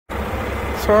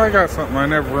So I got something I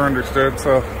never understood.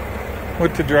 So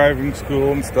went to driving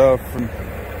school and stuff, and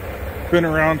been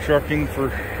around trucking for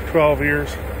 12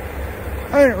 years.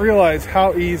 I didn't realize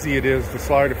how easy it is to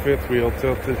slide a fifth wheel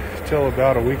till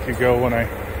about a week ago, when I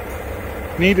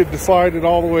needed to slide it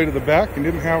all the way to the back and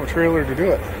didn't have a trailer to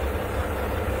do it.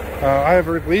 I have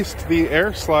released the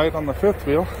air slide on the fifth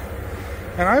wheel,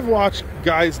 and I've watched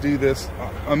guys do this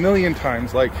a million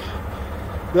times. Like,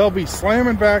 they'll be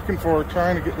slamming back and forth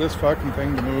trying to get this fucking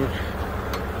thing to move.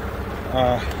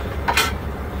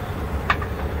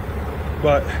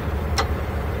 But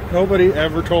nobody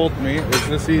ever told me it was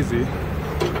this easy.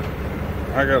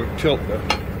 I gotta tilt the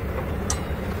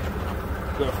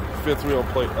fifth wheel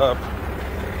plate up.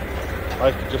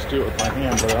 I could just do it with my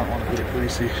hand, but I don't want to get it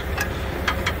greasy.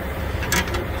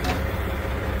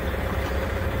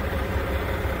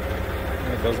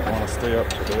 It doesn't want to stay up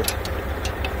today.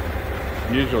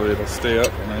 Usually it'll stay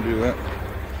up when I do that.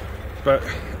 But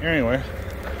anyway,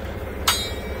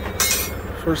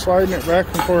 for sliding it back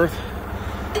and forth,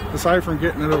 aside from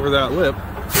getting it over that lip,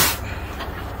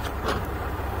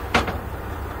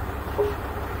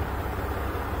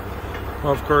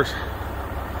 well, of course,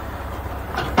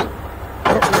 oh,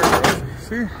 there it goes.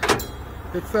 See,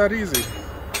 it's that easy.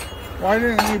 Why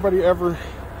didn't anybody ever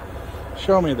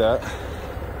show me that?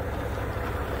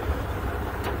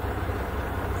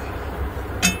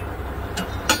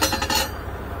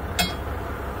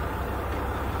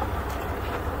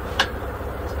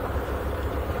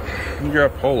 You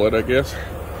gotta pull it, I guess.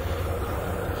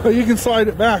 But you can slide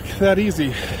it back that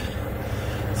easy.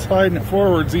 Sliding it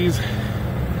forward's easy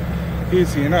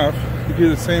enough. You do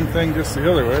the same thing just the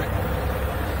other way.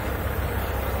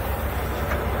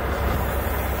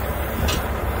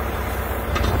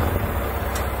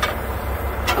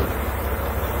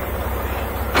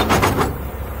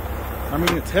 I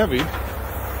mean, it's heavy,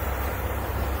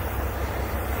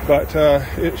 but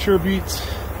it sure beats.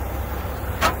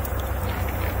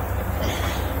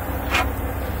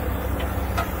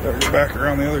 Gotta go back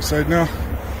around the other side now.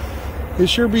 It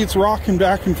sure beats rocking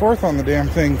back and forth on the damn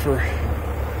thing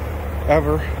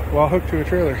forever while hooked to a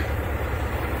trailer.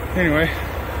 Anyway,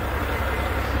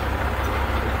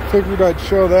 figured I'd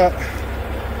show that.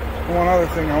 One other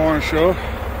thing I want to show,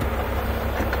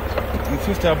 it's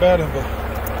just how bad of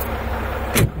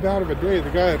a day the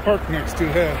guy I parked next to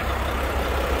had.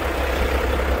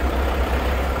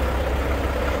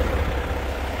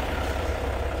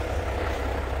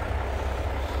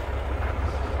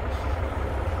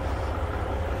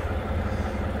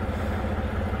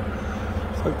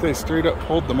 It's like they straight up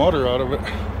pulled the motor out of it.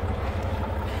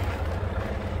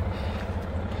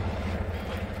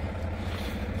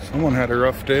 Someone had a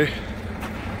rough day.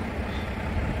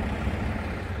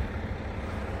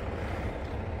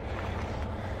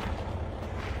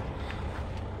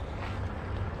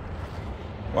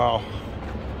 Wow.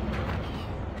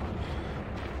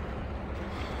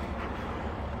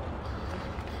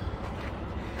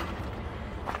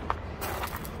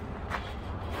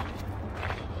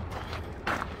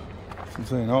 I'm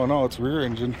saying, oh no, it's rear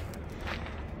engine.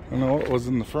 I don't know what was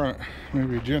in the front.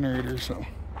 Maybe a generator or something.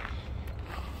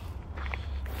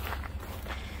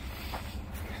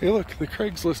 Hey look, the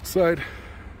Craigslist side.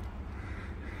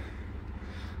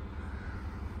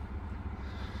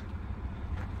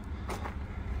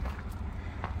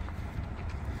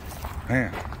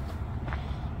 Man.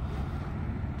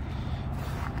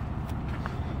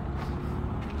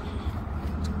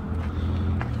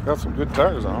 Got some good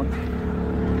tires on it.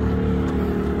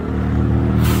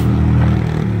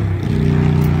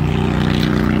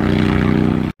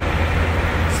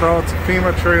 So it's a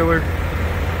FEMA trailer.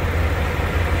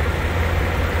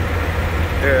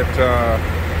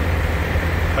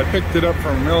 I picked it up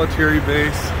from a military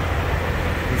base.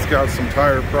 It's got some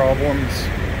tire problems.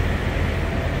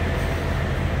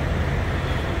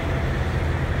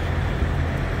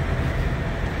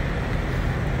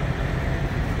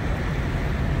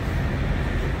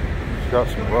 It's got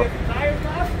some rough.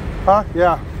 Huh?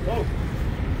 Yeah. Oh.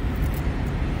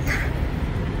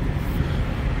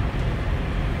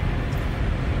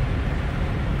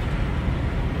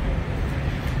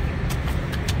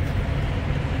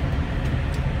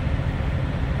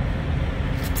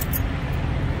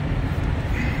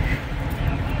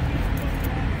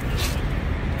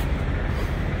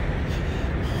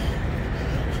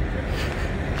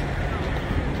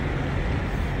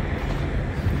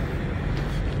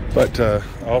 But I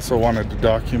also wanted to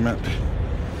document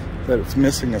that it's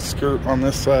missing a skirt on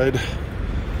this side.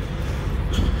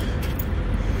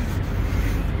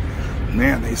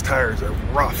 Man, these tires are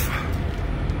rough.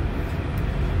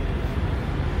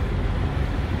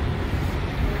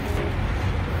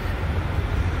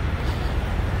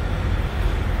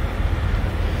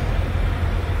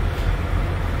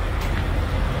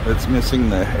 It's missing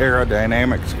the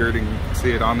aerodynamic skirting. You can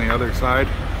see it on the other side.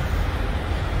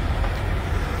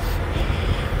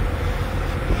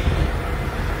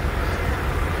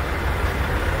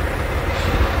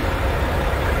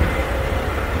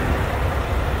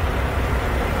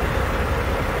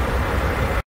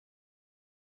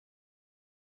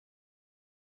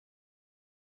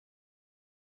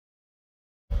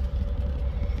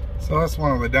 So that's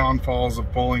one of the downfalls of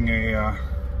pulling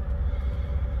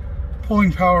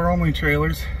power only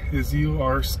trailers, is you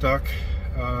are stuck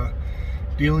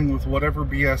dealing with whatever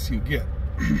BS you get.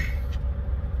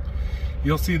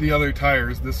 You'll see the other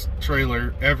tires. This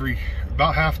trailer,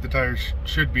 about half the tires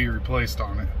should be replaced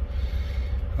on it,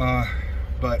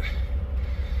 but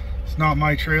it's not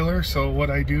my trailer, so what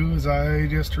I do is I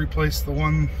just replace the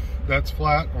one that's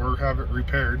flat or have it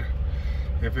repaired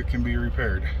if it can be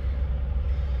repaired.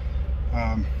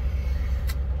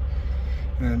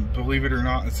 And believe it or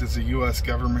not, this is a US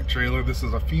government trailer. This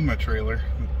is a FEMA trailer.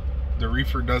 The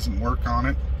reefer doesn't work on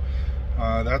it.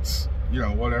 That's, you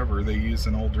know, whatever. They use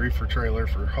an old reefer trailer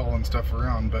for hauling stuff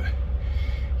around, but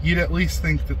you'd at least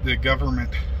think that the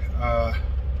government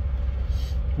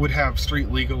would have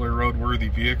street legal or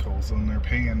roadworthy vehicles, and they're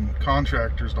paying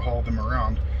contractors to haul them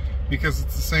around, because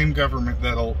it's the same government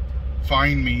that'll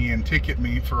fine me and ticket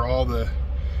me for all the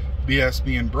BS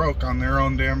being broke on their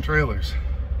own damn trailers.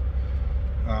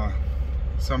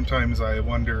 Sometimes I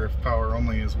wonder if power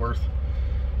only is worth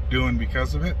doing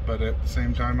because of it, but at the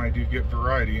same time I do get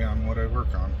variety on what I work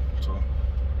on. So,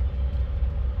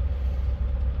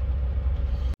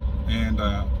 and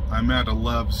I'm at a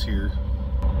Love's here,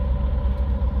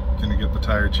 gonna get the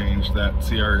tire changed. That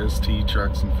CRST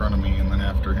truck's in front of me, and then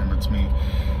after him it's me.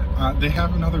 They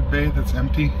have another bay that's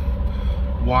empty.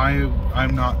 Why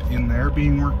I'm not in there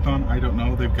being worked on, I don't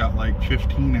know. They've got like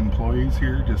 15 employees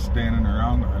here just standing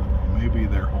around. I don't know, maybe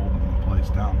they're holding the place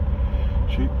down.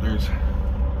 Shoot, there's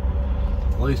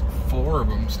at least 4 of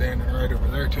them standing right over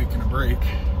there taking a break.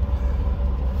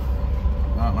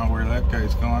 I don't know where that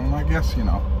guy's going. I guess, you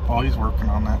know, while he's working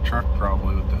on that truck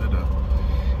probably with the hood up.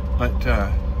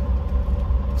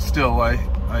 But still,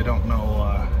 I don't know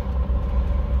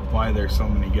why there's so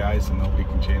many guys and nobody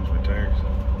can change my tires.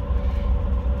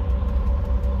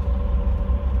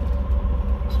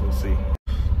 We'll see.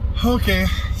 Okay,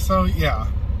 so yeah,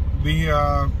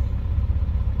 the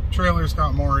trailer's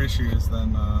got more issues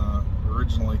than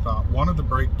originally thought. One of the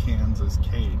brake cans is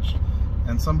caged,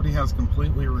 and somebody has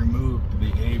completely removed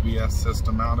the ABS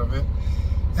system out of it.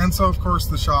 And so of course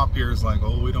the shop here is like,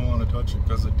 oh, we don't want to touch it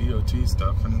because of DOT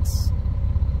stuff, and it's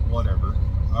whatever.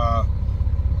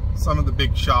 Some of the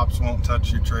big shops won't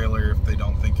touch your trailer if they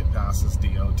don't think it passes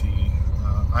DOT.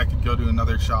 I could go to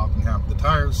another shop and have the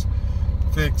tires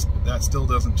fixed, but that still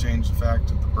doesn't change the fact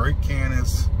that the brake can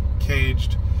is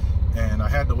caged, and I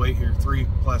had to wait here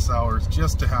 3+ hours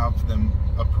just to have them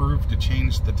approved to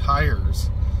change the tires,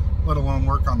 let alone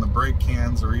work on the brake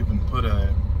cans or even put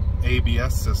a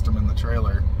ABS system in the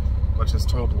trailer, which is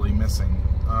totally missing.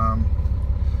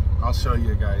 I'll show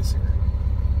you guys here.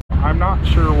 I'm not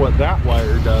sure what that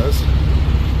wire does.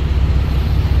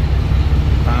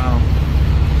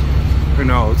 Who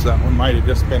knows? That one might have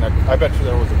just been I bet you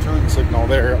there was a turn signal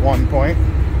there at one point.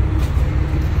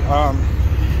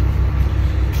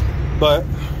 But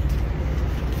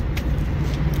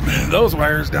those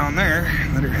wires down there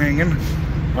that are hanging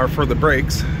are for the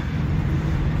brakes.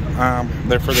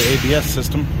 They're for the ABS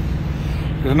system.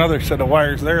 There's another set of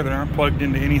wires there that aren't plugged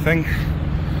into anything.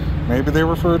 Maybe they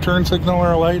were for a turn signal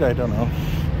or a light, I don't know.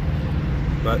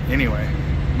 But anyway,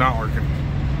 not working.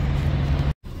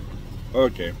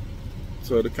 Okay.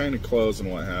 So to kind of close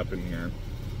on what happened here,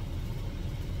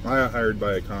 I got hired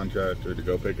by a contractor to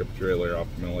go pick up a trailer off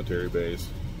the military base.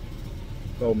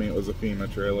 Told me it was a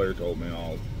FEMA trailer, told me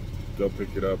I'll go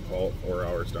pick it up, haul it 4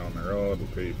 hours down the road, we'll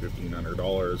pay you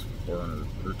 $1,500, 400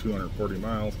 or 240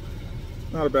 miles.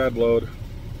 Not a bad load.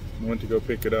 Went to go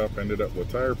pick it up, ended up with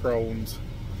tire problems.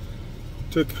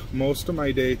 Took most of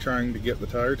my day trying to get the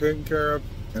tire taken care of,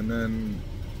 and then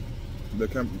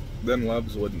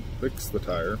Love's wouldn't fix the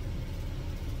tire.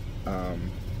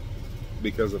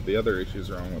 Because of the other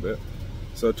issues wrong with it.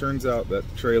 So it turns out that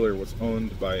trailer was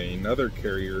owned by another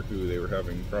carrier who they were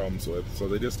having problems with, so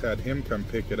they just had him come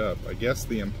pick it up. I guess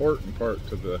the important part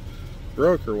to the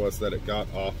broker was that it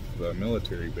got off the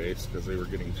military base because they were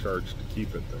getting charged to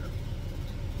keep it there.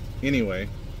 Anyway,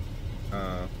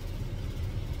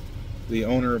 the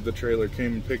owner of the trailer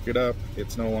came and picked it up.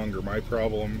 It's no longer my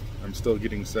problem. I'm still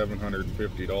getting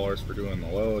 $750 for doing the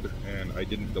load, and I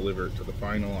didn't deliver it to the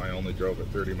final. I only drove it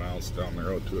 30 miles down the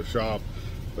road to a shop,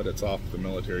 but it's off the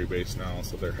military base now,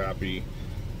 so they're happy.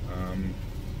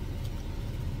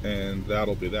 and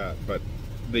that'll be that. But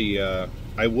the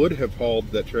I would have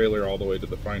hauled that trailer all the way to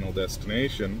the final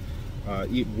destination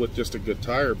with just a good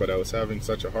tire, but I was having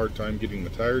such a hard time getting the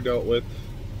tire dealt with.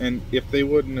 And if they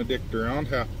wouldn't have dicked around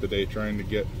half the day trying to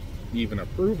get even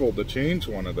approval to change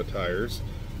one of the tires,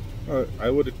 I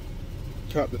would have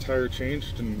got the tire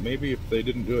changed, and maybe if they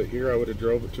didn't do it here, I would have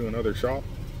drove it to another shop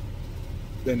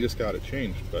and just got it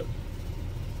changed. But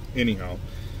anyhow,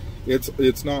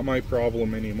 it's not my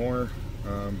problem anymore,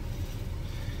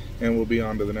 and we'll be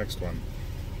on to the next one.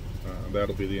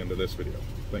 That'll be the end of this video.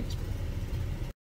 Thanks.